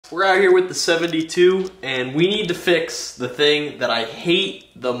we're out here with the 72 and we need to fix the thing that I hate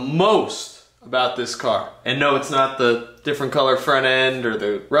the most about this car. And no, it's not the different color front end or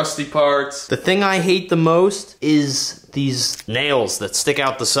the rusty parts. The thing I hate the most is these nails that stick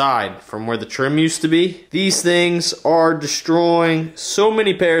out the side from where the trim used to be. These things are destroying so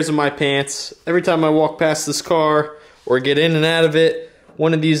many pairs of my pants. Every time I walk past this car or get in and out of it,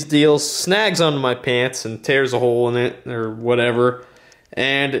 one of these deals snags onto my pants and tears a hole in it or whatever,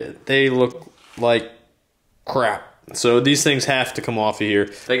 and they look like crap. So these things have to come off of here.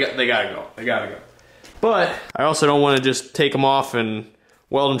 They gotta go. They gotta go. But I also don't want to just take them off and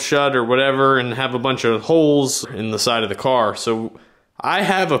weld them shut or whatever and have a bunch of holes in the side of the car. So I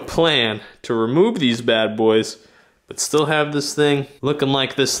have a plan to remove these bad boys, but still have this thing looking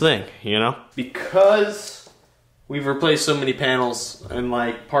like this thing, you know? Because we've replaced so many panels and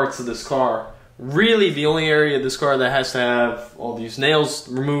like parts of this car. Really, the only area of this car that has to have all these nails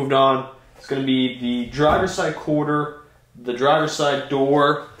removed on is going to be the driver's side quarter, the driver's side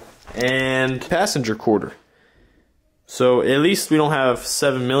door, and passenger quarter. So at least we don't have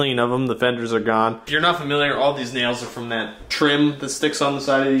 7 million of them. The fenders are gone. If you're not familiar, all these nails are from that trim that sticks on the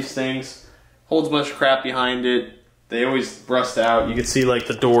side of these things. Holds a bunch of crap behind it. They always rust out. You can see like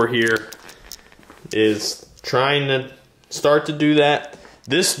the door here is trying to start to do that.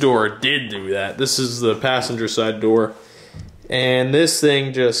 This door did do that. This is the passenger side door. And this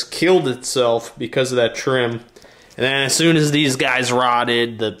thing just killed itself because of that trim. And then as soon as these guys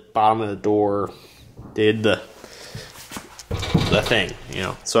rotted, the bottom of the door did the thing, you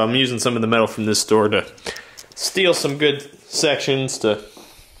know. So I'm using some of the metal from this door to steal some good sections to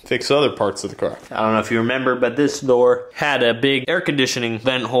fix other parts of the car. I don't know if you remember, but this door had a big air conditioning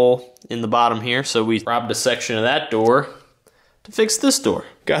vent hole in the bottom here, so we robbed a section of that door to fix this door.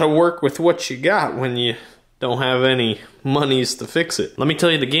 Gotta work with what you got when you don't have any monies to fix it. Let me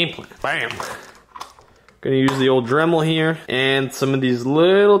tell you the game plan. Bam! Gonna use the old Dremel here and some of these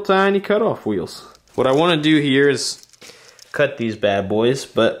little tiny cutoff wheels. What I want to do here is cut these bad boys,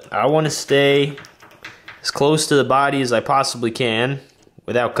 but I want to stay as close to the body as I possibly can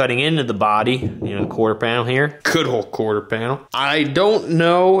without cutting into the body, you know, the quarter panel here. Good old quarter panel. I don't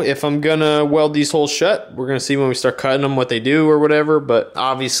know if I'm gonna weld these holes shut. We're gonna see when we start cutting them what they do or whatever, but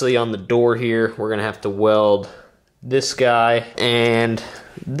obviously on the door here, we're gonna have to weld this guy and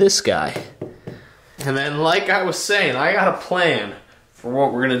this guy. And then like I was saying, I got a plan for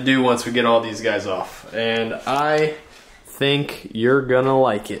what we're gonna do once we get all these guys off. And I think you're gonna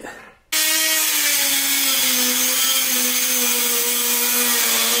like it.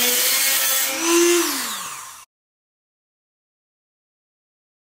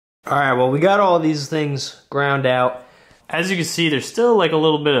 Alright, well we got all these things ground out. As you can see, there's still like a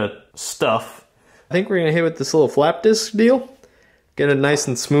little bit of stuff. I think we're gonna hit with this little flap disc deal. Get it nice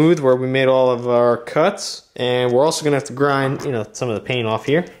and smooth where we made all of our cuts. And we're also gonna have to grind, you know, some of the paint off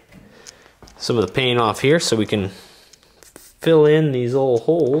here. Some of the paint off here so we can fill in these little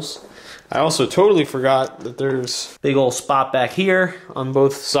holes. I also totally forgot that there's a big old spot back here on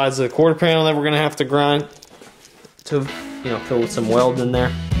both sides of the quarter panel that we're gonna have to grind to, you know, fill with some weld in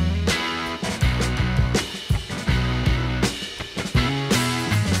there.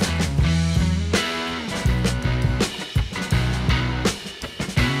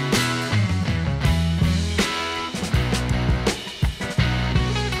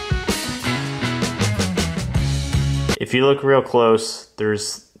 If you look real close,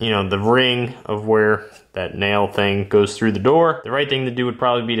 there's, you know, the ring of where that nail thing goes through the door. The right thing to do would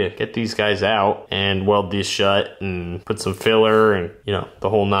probably be to get these guys out and weld these shut and put some filler and, you know, the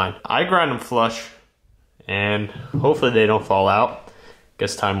whole nine. I grind them flush and hopefully they don't fall out.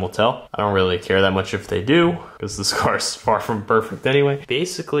 Guess time will tell. I don't really care that much if they do because this car's far from perfect anyway.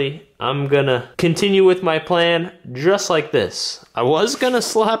 Basically, I'm gonna continue with my plan just like this. I was gonna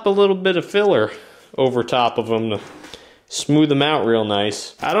slap a little bit of filler over top of them to smooth them out real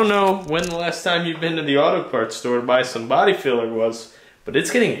nice. I don't know when the last time you've been to the auto parts store to buy some body filler was, but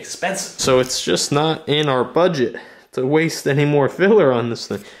it's getting expensive. So it's just not in our budget to waste any more filler on this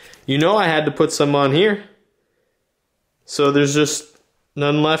thing. You know I had to put some on here. So there's just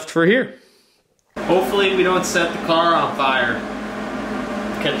none left for here. Hopefully we don't set the car on fire.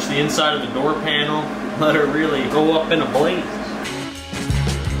 Catch the inside of the door panel, let it really go up in a blaze.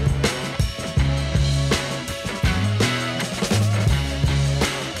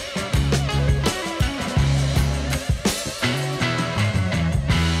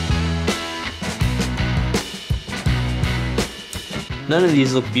 None of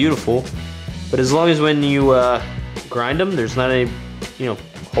these look beautiful, but as long as when you grind them, there's not any, you know,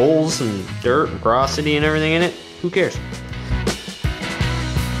 holes and dirt and porosity and everything in it, who cares?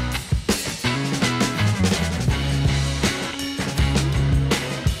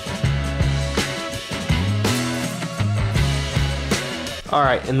 All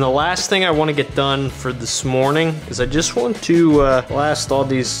right, and the last thing I want to get done for this morning is I just want to blast all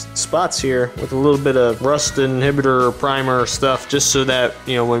these spots here with a little bit of rust inhibitor or primer stuff, just so that,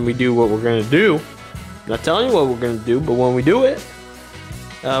 you know, when we do what we're gonna do, I'm not telling you what we're gonna do, but when we do it,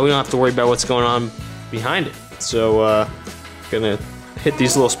 we don't have to worry about what's going on behind it. So, gonna hit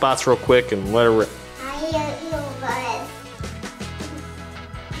these little spots real quick and let it rip.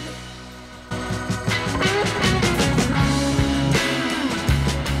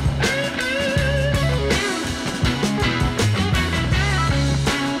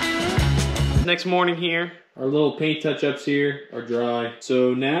 Next morning here, our little paint touch-ups here are dry.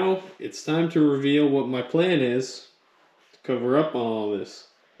 So now it's time to reveal what my plan is to cover up on all this.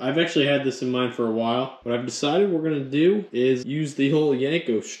 I've actually had this in mind for a while. What I've decided we're gonna do is use the whole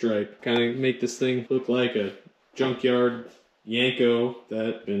Yenko stripe. Kind of make this thing look like a junkyard Yenko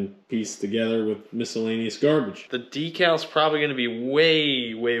that's been pieced together with miscellaneous garbage. The decal's probably gonna be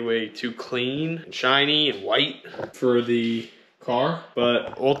way too clean and shiny and white for the car,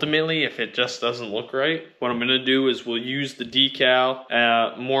 but ultimately if it just doesn't look right, what I'm gonna do is we'll use the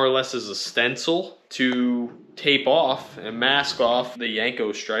decal more or less as a stencil to tape off and mask off the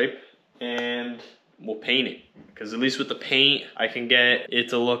Yenko stripe, and we'll paint it, because at least with the paint I can get it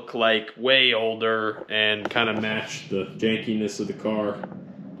to look like way older and kind of match the jankiness of the car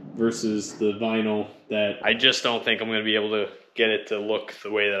versus the vinyl that I just don't think I'm gonna be able to get it to look the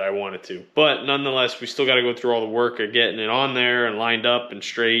way that I want it to. But nonetheless, we still got to go through all the work of getting it on there and lined up and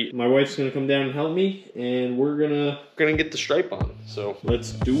straight. My wife's gonna come down and help me, and we're gonna get the stripe on. So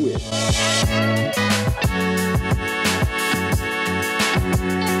let's do it.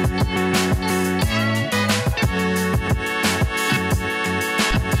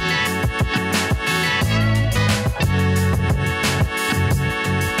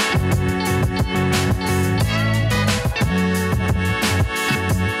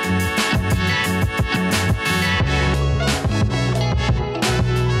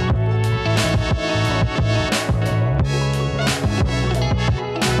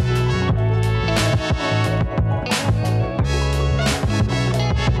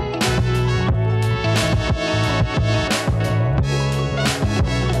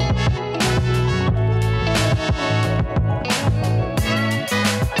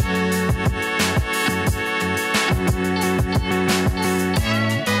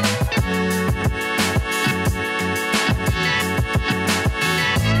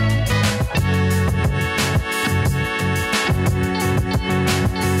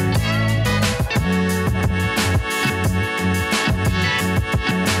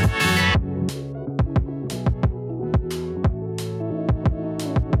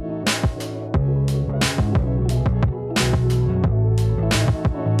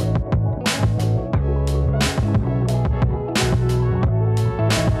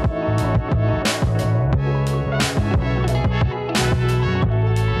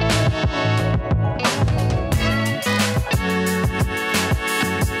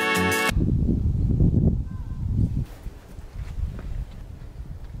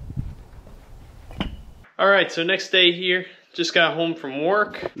 Alright, so next day here, just got home from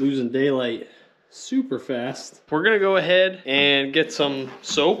work, losing daylight super fast. We're gonna go ahead and get some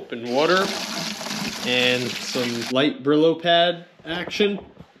soap and water and some light Brillo pad action.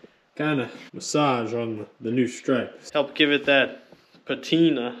 Kind of massage on the new stripes. Help give it that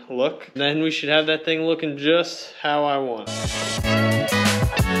patina look. Then we should have that thing looking just how I want.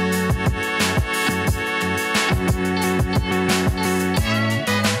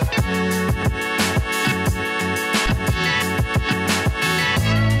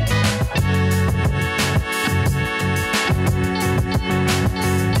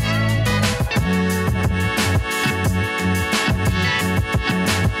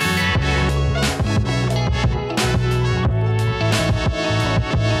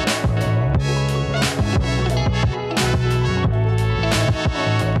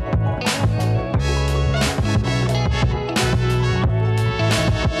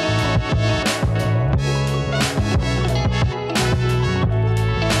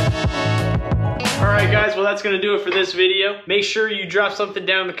 Guys, well that's gonna do it for this video. Make sure you drop something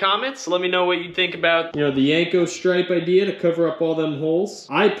down in the comments. Let me know what you think about, you know, the Yenko stripe idea to cover up all them holes.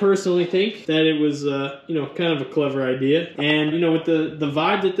 I personally think that it was, you know, kind of a clever idea. And you know, with the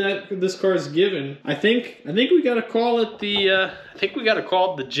vibe that this car is given, I think we gotta call it the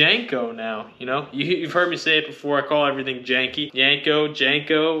Jenko now. You know, you've heard me say it before. I call everything janky.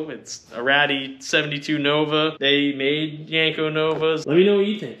 Jenko. It's a ratty 72 Nova. They made Yenko Novas. Let me know what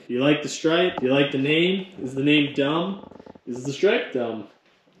you think. Do you like the stripe? Do you like the name? Is the name dumb? Is the stripe dumb?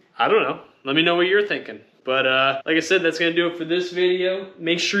 I don't know. Let me know what you're thinking. But like I said, that's gonna do it for this video.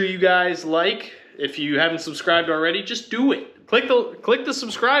 Make sure you guys like. If you haven't subscribed already, just do it. Click the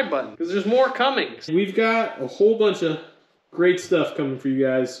subscribe button, because there's more coming. We've got a whole bunch of great stuff coming for you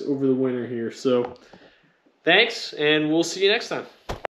guys over the winter here. So thanks, and we'll see you next time.